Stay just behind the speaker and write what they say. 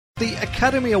The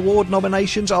Academy Award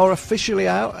nominations are officially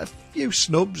out. A few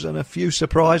snubs and a few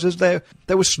surprises. There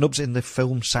were snubs in the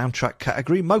film soundtrack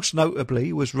category. Most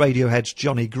notably was Radiohead's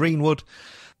Johnny Greenwood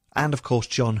and, of course,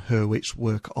 John Hurwitz's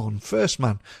work on First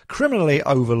Man, criminally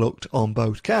overlooked on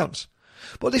both counts.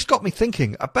 But this got me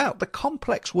thinking about the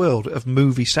complex world of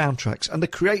movie soundtracks and the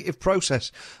creative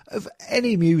process of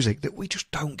any music that we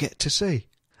just don't get to see.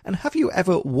 And have you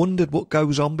ever wondered what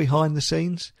goes on behind the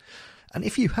scenes? And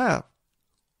if you have,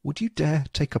 would you dare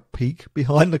take a peek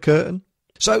behind the curtain?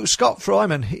 So Scott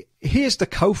Fryman, he is the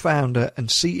co-founder and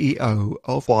CEO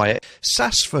of Choir,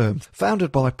 SaaS firm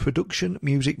founded by production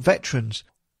music veterans,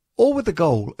 all with the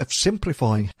goal of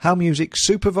simplifying how music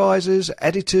supervisors,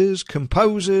 editors,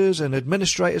 composers and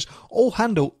administrators all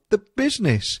handle the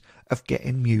business of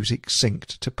getting music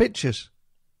synced to pictures.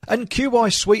 And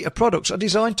QY's suite of products are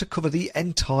designed to cover the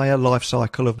entire life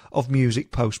cycle of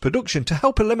music post-production to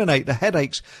help eliminate the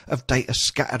headaches of data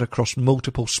scattered across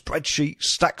multiple spreadsheets,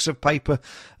 stacks of paper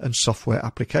and software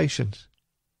applications.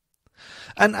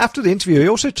 And after the interview, he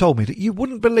also told me that you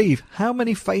wouldn't believe how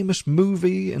many famous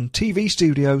movie and TV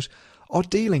studios are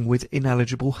dealing with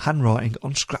ineligible handwriting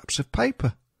on scraps of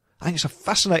paper. I think it's a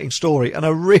fascinating story and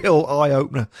a real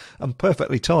eye-opener and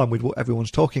perfectly timed with what everyone's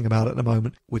talking about at the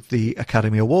moment with the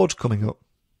Academy Awards coming up.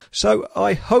 So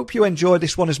I hope you enjoyed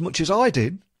this one as much as I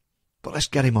did, but let's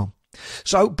get him on.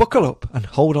 So buckle up and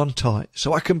hold on tight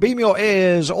so I can beam your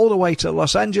ears all the way to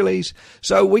Los Angeles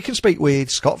so we can speak with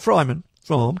Scott Fryman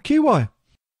from QY.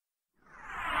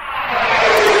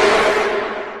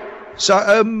 So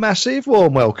a massive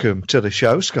warm welcome to the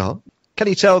show, Scott. Can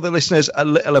you tell the listeners a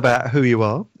little about who you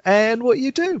are and what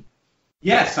you do?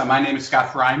 Yes, my name is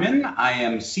Scott Fryman. I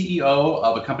am CEO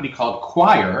of a company called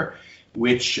Choir,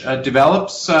 which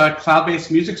develops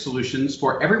cloud-based music solutions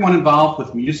for everyone involved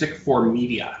with music for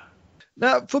media.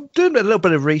 Now, from doing a little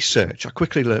bit of research, I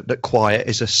quickly learned that Choir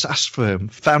is a SaaS firm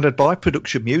founded by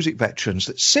production music veterans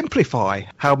that simplify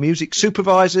how music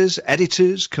supervisors,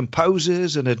 editors,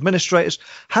 composers and administrators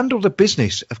handle the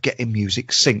business of getting music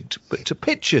synced but to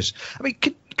pictures. I mean,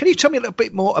 can you tell me a little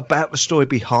bit more about the story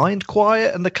behind Choir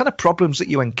and the kind of problems that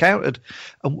you encountered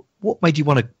and what made you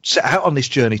want to set out on this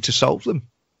journey to solve them?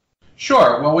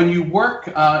 Sure. Well, when you work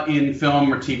in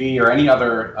film or TV or any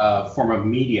other form of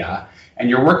media, and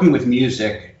you're working with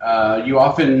music, you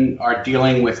often are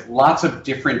dealing with lots of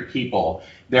different people.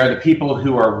 There are the people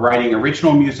who are writing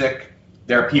original music.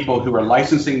 There are people who are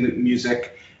licensing the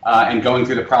music and going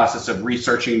through the process of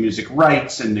researching music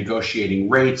rights and negotiating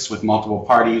rates with multiple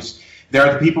parties. There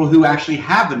are the people who actually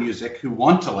have the music who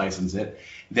want to license it.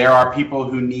 There are people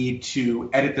who need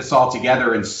to edit this all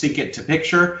together and sync it to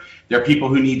picture. There are people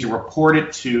who need to report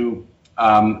it to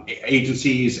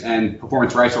agencies and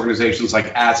performance rights organizations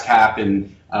like ASCAP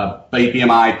and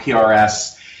BMI,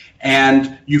 PRS.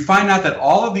 And you find out that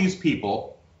all of these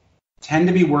people tend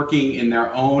to be working in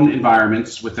their own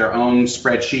environments with their own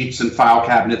spreadsheets and file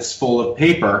cabinets full of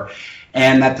paper,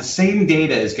 and that the same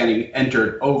data is getting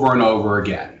entered over and over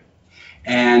again.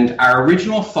 And our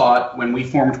original thought when we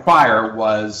formed Choir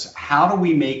was, how do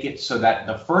we make it so that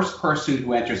the first person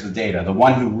who enters the data, the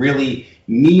one who really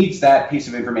needs that piece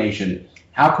of information,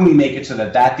 how can we make it so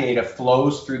that that data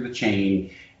flows through the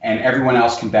chain and everyone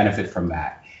else can benefit from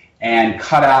that? And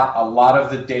cut out a lot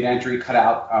of the data entry,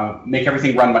 make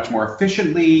everything run much more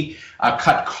efficiently,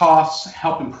 cut costs,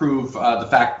 help improve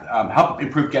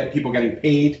people getting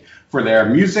paid for their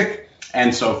music,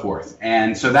 and so forth.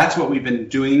 And so that's what we've been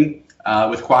doing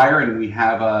with Choir, and we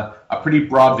have a pretty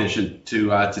broad vision to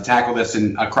tackle this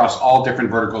across all different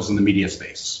verticals in the media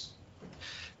space.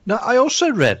 Now, I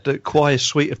also read that Choir's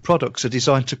suite of products are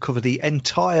designed to cover the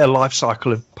entire life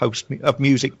cycle of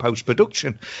music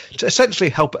post-production to essentially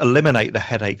help eliminate the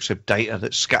headaches of data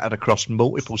that's scattered across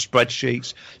multiple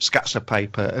spreadsheets, scats of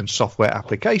paper and software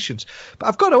applications. But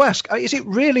I've got to ask, is it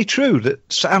really true that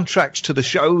soundtracks to the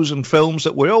shows and films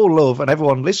that we all love and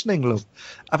everyone listening love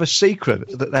have a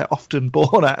secret that they're often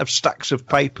born out of stacks of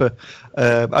paper,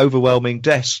 overwhelming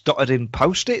desks dotted in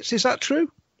Post-its? Is that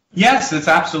true? Yes, it's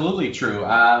absolutely true.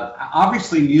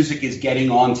 Obviously, music is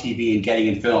getting on TV and getting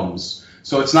in films,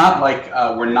 so it's not like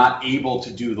we're not able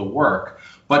to do the work.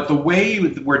 But the way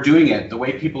we're doing it, the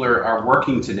way people are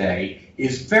working today,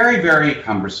 is very, very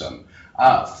cumbersome.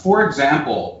 For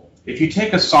example, if you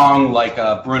take a song like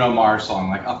a Bruno Mars song,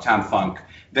 like Uptown Funk,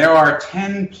 there are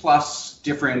 10 plus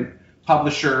different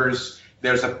publishers.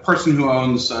 There's a person who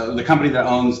owns the company that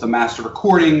owns the master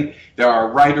recording. There are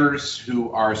writers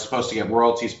who are supposed to get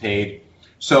royalties paid.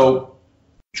 So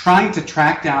trying to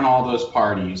track down all those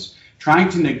parties, trying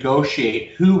to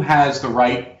negotiate who has the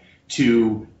right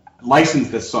to license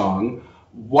this song,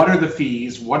 what are the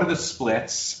fees, what are the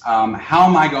splits, how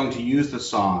am I going to use the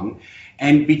song,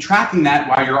 and be tracking that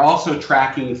while you're also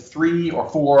tracking 3 or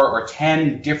 4 or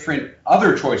 10 different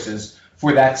other choices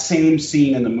for that same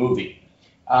scene in the movie.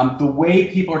 The way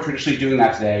people are traditionally doing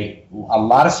that today, a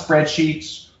lot of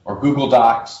spreadsheets or Google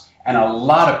Docs and a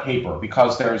lot of paper,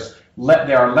 because there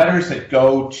are letters that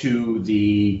go to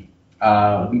the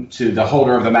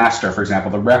holder of the master, for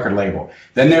example, the record label.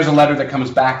 Then there's a letter that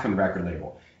comes back from the record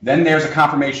label. Then there's a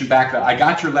confirmation back that I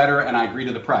got your letter and I agree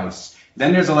to the price.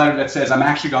 Then there's a letter that says I'm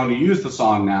actually going to use the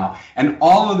song now. And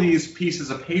all of these pieces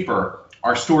of paper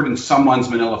are stored in someone's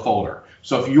manila folder.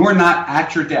 So if you're not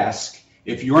at your desk,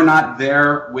 if you're not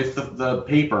there with the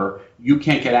paper, you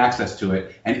can't get access to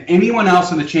it. And anyone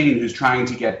else in the chain who's trying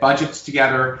to get budgets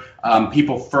together,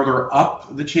 people further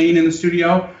up the chain in the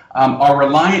studio, are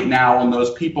reliant now on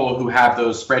those people who have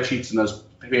those spreadsheets and those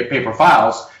paper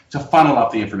files to funnel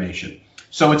up the information.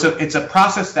 So it's a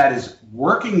process that is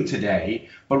working today,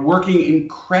 but working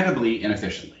incredibly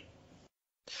inefficiently.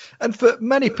 And for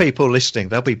many people listening,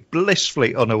 they'll be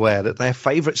blissfully unaware that their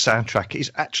favourite soundtrack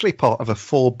is actually part of a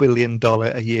 $4 billion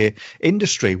a year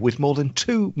industry with more than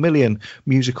 2 million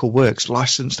musical works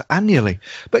licensed annually.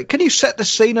 But can you set the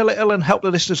scene a little and help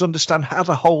the listeners understand how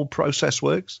the whole process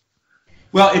works?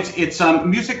 Well, it's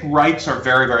music rights are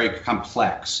very, very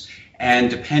complex. And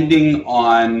depending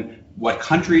on what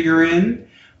country you're in,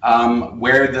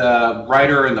 where the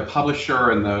writer and the publisher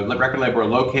and the record label are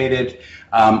located,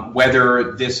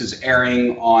 whether this is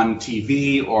airing on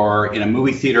TV or in a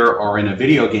movie theater or in a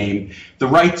video game, the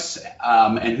rights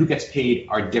and who gets paid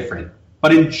are different.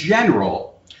 But in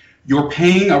general, you're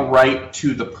paying a right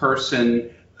to the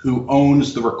person who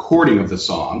owns the recording of the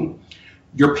song.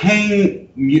 You're paying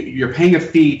a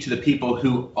fee to the people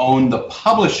who own the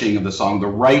publishing of the song, the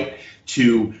right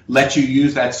to let you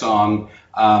use that song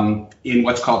in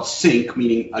what's called sync,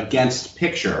 meaning against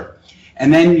picture.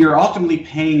 And then you're ultimately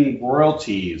paying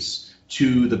royalties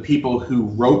to the people who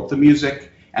wrote the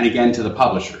music and, again, to the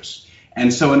publishers.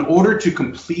 And so in order to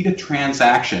complete a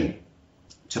transaction,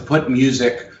 to put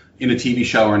music in a TV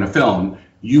show or in a film,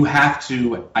 you have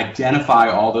to identify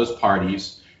all those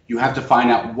parties. You have to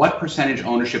find out what percentage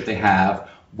ownership they have,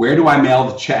 where do I mail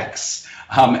the checks,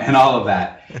 and all of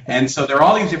that. And so there are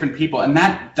all these different people, and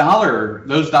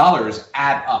those dollars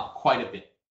add up quite a bit.